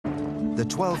The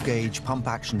 12-gauge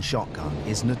pump-action shotgun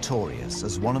is notorious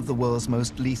as one of the world's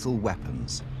most lethal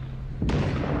weapons.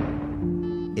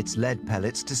 Its lead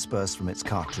pellets disperse from its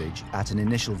cartridge at an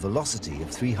initial velocity of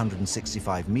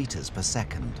 365 meters per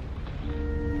second.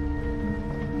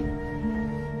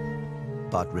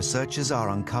 But researchers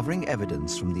are uncovering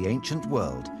evidence from the ancient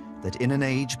world that in an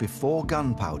age before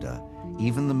gunpowder,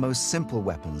 even the most simple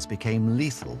weapons became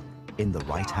lethal in the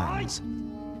right hands.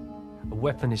 A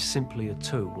weapon is simply a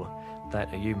tool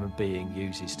that a human being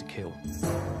uses to kill.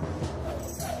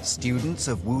 Students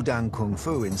of Wudang Kung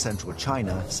Fu in central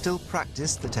China still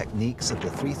practice the techniques of the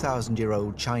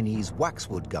 3,000-year-old Chinese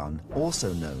waxwood gun,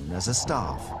 also known as a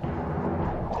staff.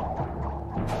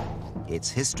 Its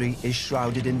history is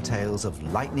shrouded in tales of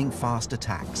lightning-fast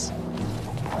attacks.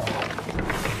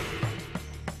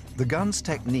 The gun's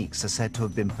techniques are said to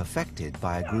have been perfected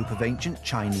by a group of ancient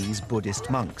Chinese Buddhist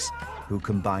monks who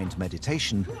combined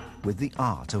meditation with the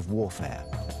art of warfare.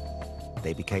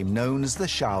 They became known as the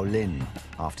Shaolin,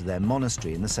 after their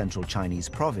monastery in the central Chinese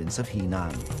province of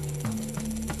Henan.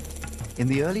 In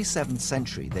the early 7th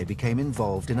century, they became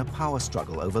involved in a power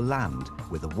struggle over land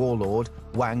with the warlord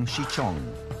Wang Shichong.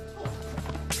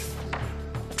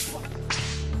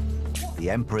 The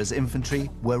emperor's infantry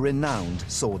were renowned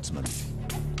swordsmen.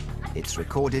 It's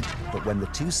recorded that when the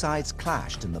two sides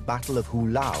clashed in the Battle of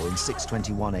Hulao in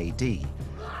 621 AD,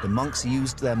 the monks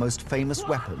used their most famous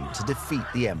weapon to defeat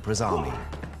the emperor's army,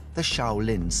 the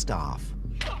Shaolin staff.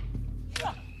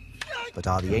 But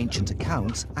are the ancient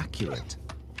accounts accurate?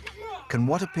 Can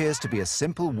what appears to be a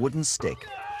simple wooden stick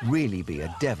really be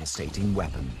a devastating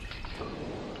weapon?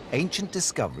 Ancient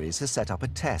discoveries have set up a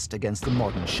test against the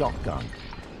modern shotgun.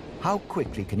 How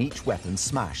quickly can each weapon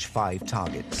smash 5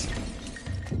 targets?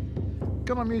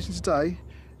 The gun I'm using today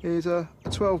is a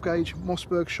 12-gauge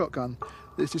Mossberg shotgun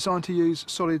that's designed to use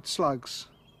solid slugs.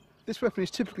 This weapon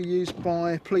is typically used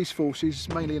by police forces,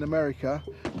 mainly in America,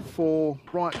 for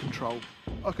riot control.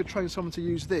 I could train someone to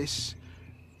use this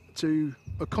to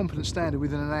a competent standard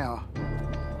within an hour.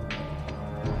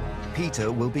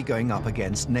 Peter will be going up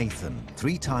against Nathan,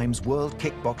 3 times world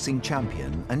kickboxing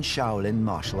champion and Shaolin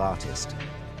martial artist.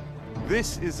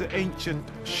 This is the ancient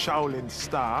Shaolin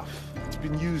staff. It's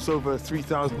been used over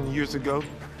 3,000 years ago.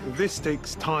 This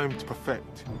takes time to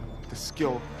perfect. The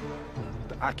skill,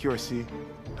 the accuracy,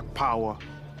 the power,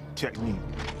 technique.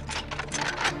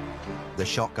 The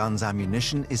shotgun's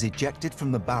ammunition is ejected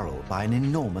from the barrel by an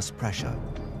enormous pressure.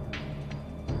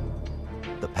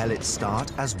 The pellets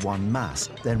start as one mass,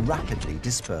 then rapidly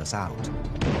disperse out.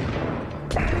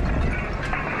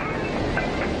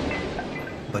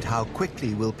 But how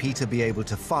quickly will Peter be able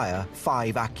to fire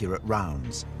 5 accurate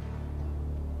rounds?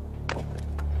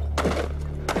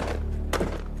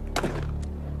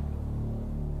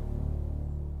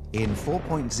 In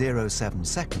 4.07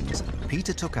 seconds,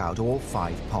 Peter took out all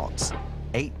 5 pots,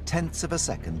 0.8 of a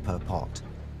second per pot.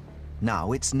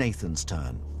 Now it's Nathan's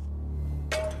turn.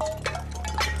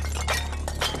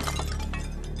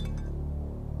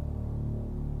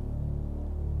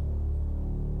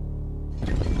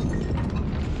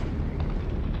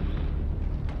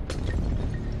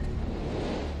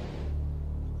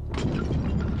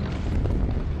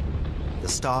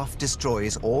 The staff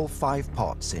destroys all 5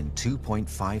 pots in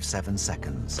 2.57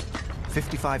 seconds,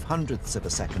 55/100ths of a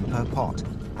second per pot,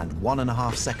 and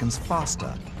 1.5 seconds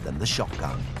faster than the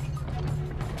shotgun.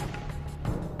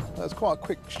 That's quite a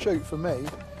quick shoot for me,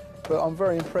 but I'm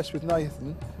very impressed with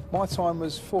Nathan. My time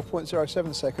was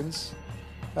 4.07 seconds,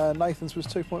 Nathan's was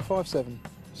 2.57,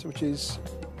 which is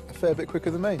a fair bit quicker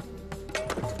than me.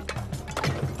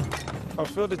 I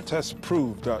feel the test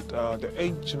proved that the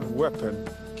ancient weapon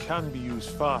can be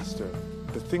used faster.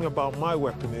 The thing about my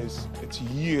weapon is it's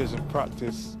years of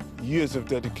practice, years of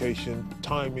dedication,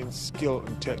 timing, skill,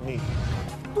 and technique.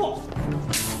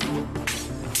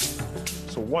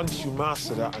 So once you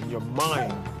master that and your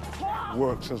mind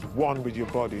works as one with your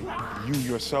body, you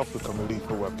yourself become a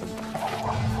lethal weapon.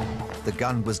 The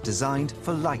gun was designed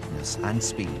for lightness and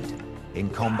speed. In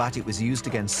combat, it was used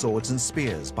against swords and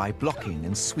spears by blocking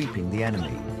and sweeping the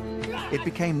enemy. It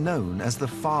became known as the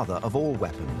father of all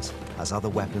weapons, as other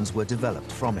weapons were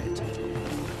developed from it.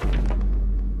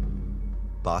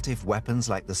 But if weapons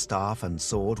like the staff and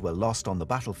sword were lost on the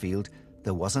battlefield,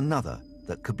 there was another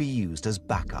that could be used as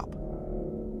backup.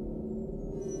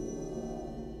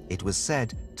 It was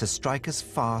said to strike as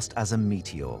fast as a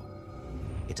meteor.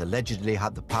 It allegedly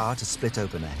had the power to split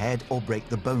open a head or break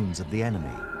the bones of the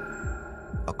enemy.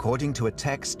 According to a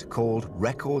text called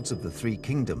Records of the Three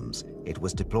Kingdoms, it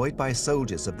was deployed by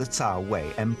soldiers of the Cao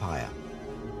Wei Empire.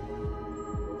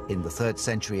 In the 3rd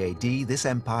century AD, this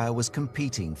empire was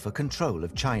competing for control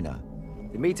of China.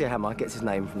 The meteor hammer gets its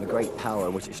name from the great power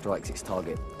in which it strikes its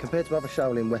target. Compared to other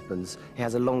Shaolin weapons, it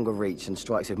has a longer reach and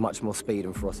strikes with much more speed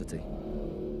and ferocity.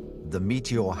 The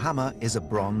meteor hammer is a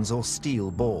bronze or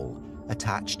steel ball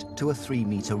attached to a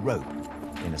 3-meter rope.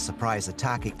 In a surprise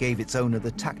attack, it gave its owner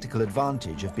the tactical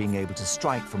advantage of being able to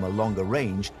strike from a longer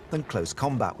range than close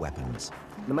combat weapons.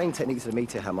 The main techniques of the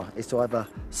meteor hammer is to either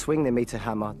swing the meteor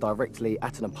hammer directly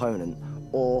at an opponent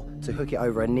or to hook it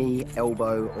over a knee,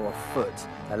 elbow or a foot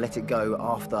and let it go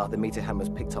after the meteor hammer's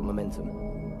picked up momentum.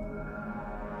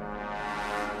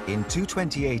 In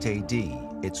 228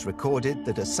 AD, it's recorded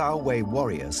that a Shaowei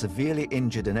warrior severely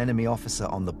injured an enemy officer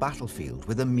on the battlefield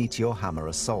with a meteor hammer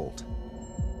assault.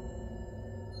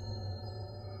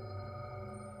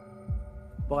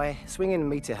 By swinging the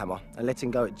meteor hammer and letting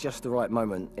go at just the right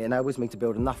moment, it enables me to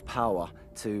build enough power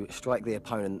to strike the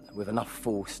opponent with enough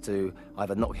force to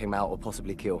either knock him out or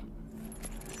possibly kill.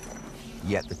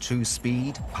 Yet the true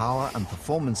speed, power and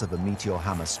performance of a meteor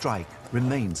hammer strike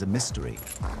remains a mystery.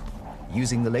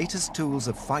 Using the latest tools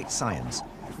of fight science,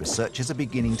 researchers are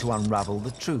beginning to unravel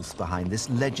the truth behind this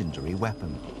legendary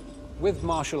weapon. With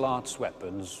martial arts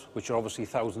weapons, which are obviously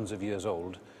thousands of years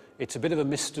old, it's a bit of a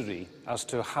mystery as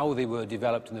to how they were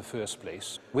developed in the first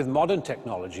place. With modern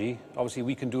technology, obviously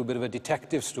we can do a bit of a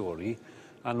detective story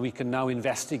and we can now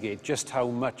investigate just how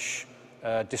much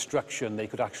destruction they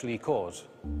could actually cause.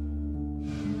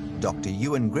 Dr.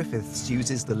 Ewan Griffiths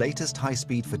uses the latest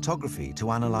high-speed photography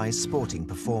to analyze sporting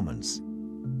performance.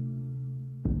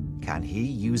 Can he,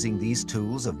 using these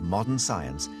tools of modern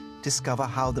science, discover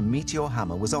how the meteor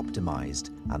hammer was optimized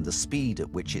and the speed at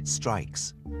which it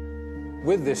strikes?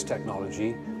 With this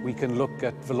technology, we can look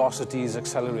at velocities,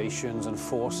 accelerations and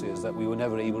forces that we were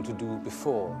never able to do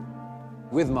before.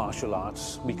 With martial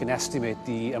arts, we can estimate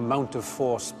the amount of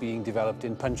force being developed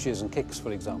in punches and kicks,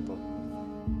 for example.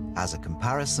 As a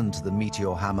comparison to the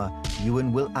meteor hammer,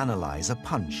 Ewan will analyze a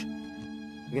punch.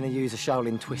 We're going to use a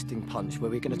Shaolin twisting punch where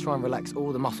we're going to try and relax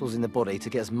all the muscles in the body to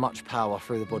get as much power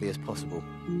through the body as possible.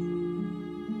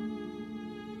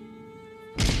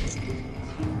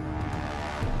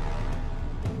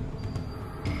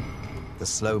 The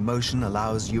slow motion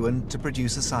allows Ewan to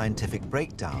produce a scientific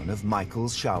breakdown of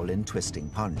Michael's Shaolin twisting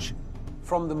punch.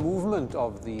 From the movement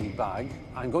of the bag,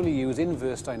 I'm going to use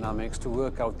inverse dynamics to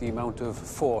work out the amount of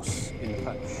force in the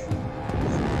punch.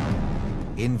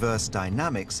 Inverse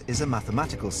dynamics is a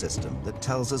mathematical system that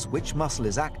tells us which muscle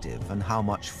is active and how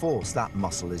much force that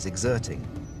muscle is exerting.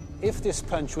 If this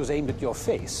punch was aimed at your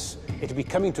face, it would be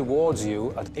coming towards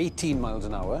you at 18 miles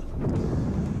an hour.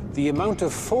 The amount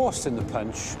of force in the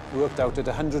punch worked out at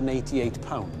 188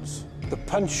 pounds. The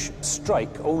punch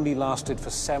strike only lasted for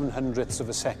 0.07 of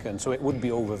a second, so it would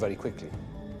be over very quickly.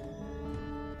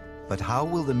 But how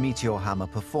will the meteor hammer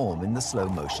perform in the slow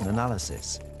motion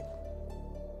analysis?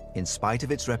 In spite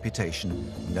of its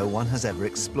reputation, no one has ever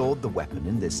explored the weapon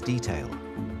in this detail.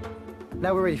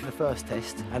 Now we're ready for the first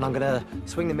test, and I'm going to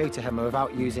swing the meteor hammer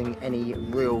without using any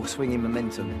real swinging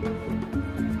momentum.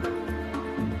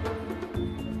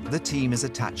 The team is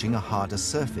attaching a harder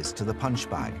surface to the punch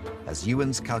bag, as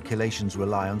Ewan's calculations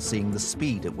rely on seeing the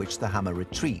speed at which the hammer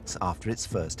retreats after its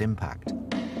first impact.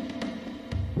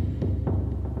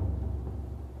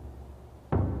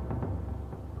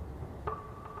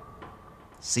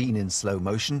 Seen in slow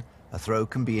motion, a throw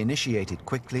can be initiated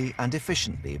quickly and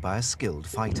efficiently by a skilled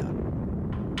fighter.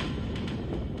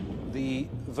 The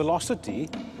velocity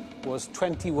was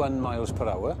 21 miles per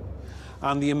hour,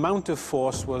 and the amount of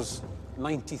force was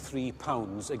 93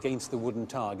 pounds against the wooden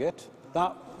target.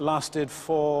 That lasted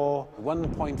for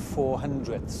 1.4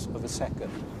 hundredths of a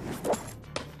second.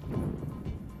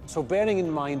 So bearing in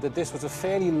mind that this was a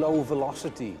fairly low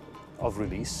velocity of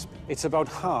release, it's about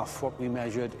half what we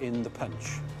measured in the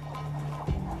punch.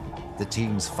 The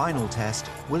team's final test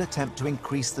will attempt to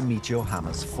increase the meteor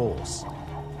hammer's force.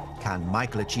 Can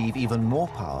Michael achieve even more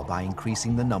power by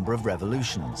increasing the number of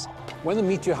revolutions? When the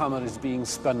meteor hammer is being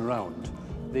spun round,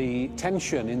 the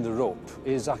tension in the rope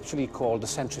is actually called the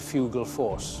centrifugal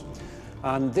force.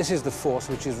 And this is the force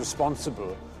which is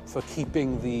responsible for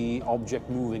keeping the object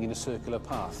moving in a circular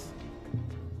path.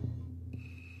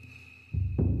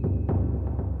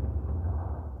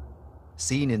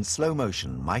 Seen in slow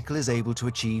motion, Michael is able to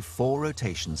achieve 4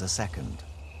 rotations a second.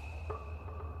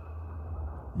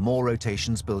 More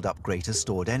rotations build up greater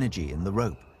stored energy in the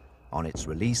rope. On its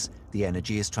release, the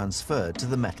energy is transferred to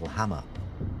the metal hammer.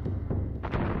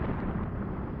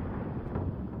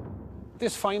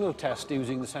 This final test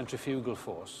using the centrifugal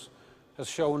force has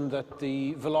shown that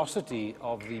the velocity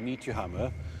of the meteor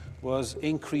hammer was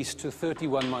increased to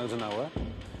 31 miles an hour,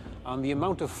 and the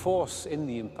amount of force in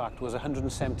the impact was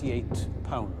 178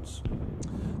 pounds.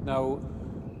 Now,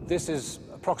 This is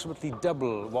approximately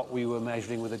double what we were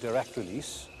measuring with a direct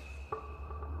release.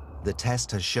 The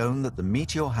test has shown that the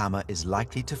meteor hammer is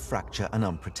likely to fracture an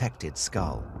unprotected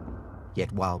skull.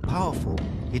 Yet while powerful,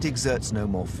 it exerts no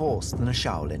more force than a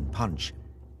Shaolin punch.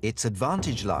 Its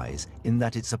advantage lies in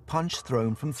that it's a punch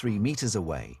thrown from 3 meters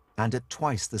away and at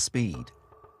twice the speed.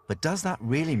 But does that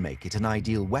really make it an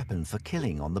ideal weapon for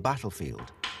killing on the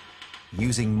battlefield?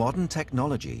 Using modern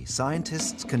technology,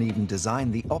 scientists can even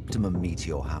design the optimum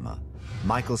meteor hammer.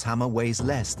 Michael's hammer weighs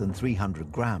less than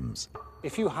 300 grams.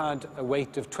 If you had a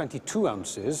weight of 22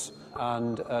 ounces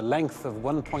and a length of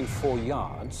 1.4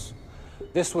 yards,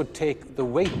 this would take the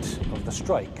weight of the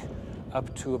strike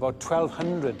up to about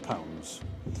 1,200 pounds,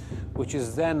 which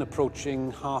is then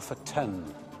approaching half a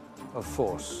ton of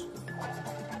force.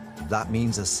 That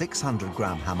means a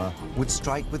 600-gram hammer would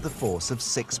strike with the force of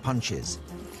 6 punches,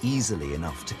 easily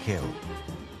enough to kill.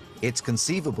 It's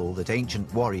conceivable that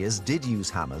ancient warriors did use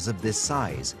hammers of this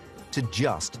size to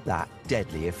just that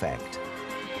deadly effect.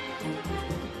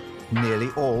 Nearly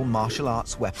all martial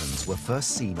arts weapons were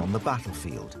first seen on the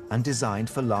battlefield and designed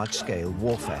for large-scale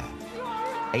warfare.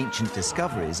 Ancient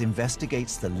Discoveries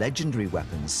investigates the legendary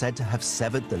weapons said to have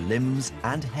severed the limbs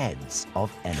and heads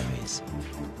of enemies.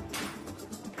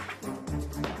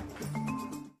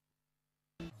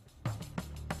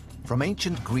 From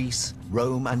ancient Greece,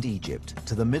 Rome and Egypt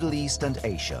to the Middle East and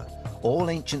Asia, all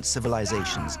ancient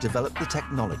civilizations developed the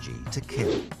technology to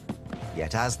kill.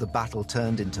 Yet as the battle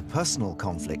turned into personal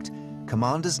conflict,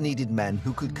 commanders needed men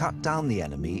who could cut down the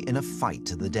enemy in a fight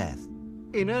to the death.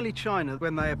 In early China,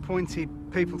 when they appointed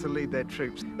people to lead their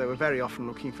troops, they were very often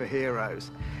looking for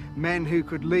heroes. Men who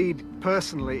could lead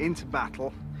personally into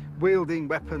battle, wielding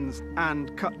weapons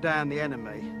and cut down the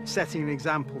enemy, setting an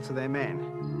example to their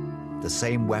men. The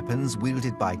same weapons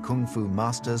wielded by Kung Fu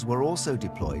masters were also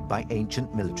deployed by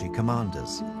ancient military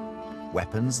commanders.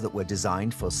 Weapons that were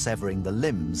designed for severing the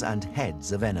limbs and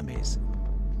heads of enemies.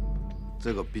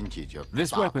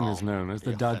 This weapon is known as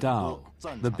the dadao,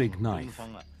 the big knife.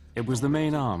 It was the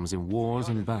main arms in wars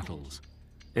and battles.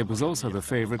 It was also the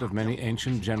favorite of many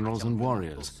ancient generals and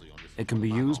warriors. It can be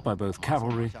used by both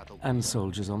cavalry and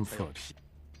soldiers on foot.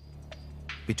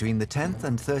 Between the 10th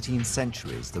and 13th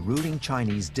centuries, the ruling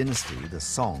Chinese dynasty, the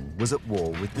Song, was at war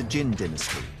with the Jin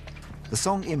dynasty. The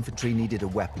Song infantry needed a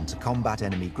weapon to combat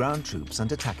enemy ground troops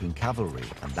and attacking cavalry,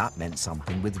 and that meant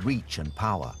something with reach and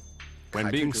power. When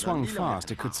being swung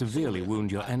fast, it could severely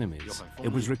wound your enemies.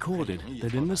 It was recorded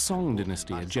that in the Song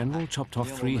dynasty, a general chopped off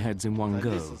 3 heads in one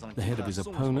go: the head of his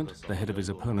opponent, the head of his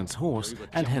opponent's horse,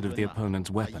 and head of the opponent's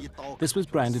weapon. This was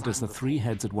branded as the 3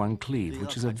 heads at one cleave,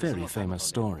 which is a very famous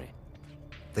story.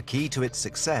 The key to its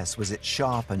success was its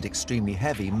sharp and extremely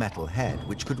heavy metal head,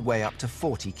 which could weigh up to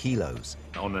 40 kilos.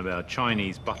 On a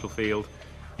Chinese battlefield,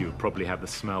 you would probably have the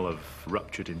smell of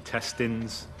ruptured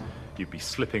intestines. You'd be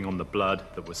slipping on the blood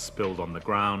that was spilled on the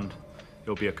ground.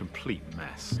 It'll be a complete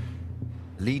mess.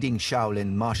 Leading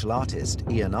Shaolin martial artist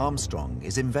Ian Armstrong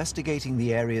is investigating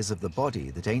the areas of the body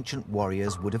that ancient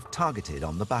warriors would have targeted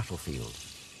on the battlefield.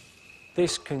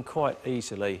 This can quite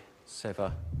easily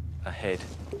sever a head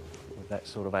with that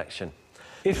sort of action.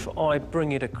 If I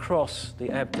bring it across the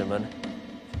abdomen,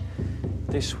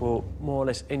 this will more or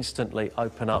less instantly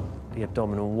open up the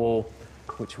abdominal wall,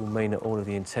 which will mean that all of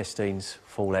the intestines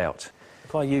fall out.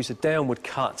 If I use a downward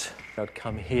cut, I'd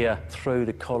come here through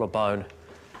the collarbone,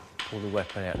 pull the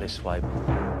weapon out this way.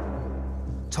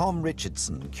 Tom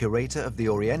Richardson, curator of the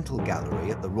Oriental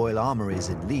Gallery at the Royal Armouries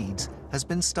in Leeds, has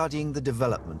been studying the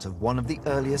development of one of the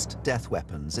earliest death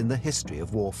weapons in the history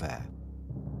of warfare.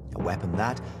 A weapon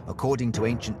that, according to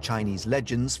ancient Chinese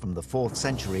legends from the 4th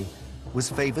century, was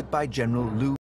favoured by General Lu